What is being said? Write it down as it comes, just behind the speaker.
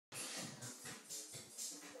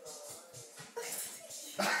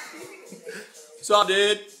What's up,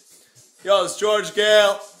 dude? Yo, it's George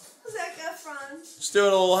Gale. Zac Efron. Just doing a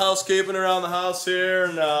little housekeeping around the house here,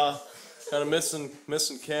 and kind of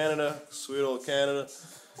missing Canada, sweet old Canada.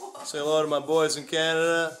 Say hello to my boys in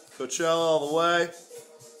Canada. Coachella all the way.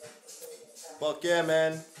 Fuck yeah,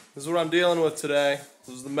 man. This is what I'm dealing with today.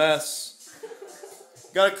 This is the mess.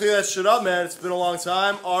 Gotta clear that shit up, man. It's been a long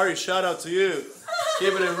time. Ari, shout out to you.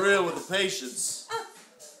 Keeping it real with the patience.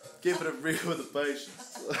 Keeping it real with the patience.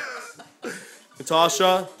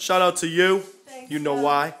 Natasha, shout out to you. Thanks, you know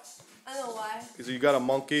why? I know why. Because you got a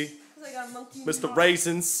monkey. Because I got a monkey. Mr.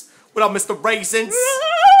 Raisins. What up, Mr. Raisins?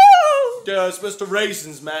 Dude, it's Mr.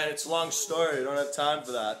 Raisins, man. It's a long story. I don't have time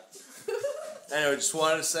for that. Anyway, just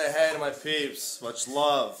wanted to say hey to my peeps. Much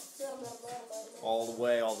love. All the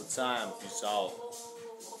way, all the time. Peace out.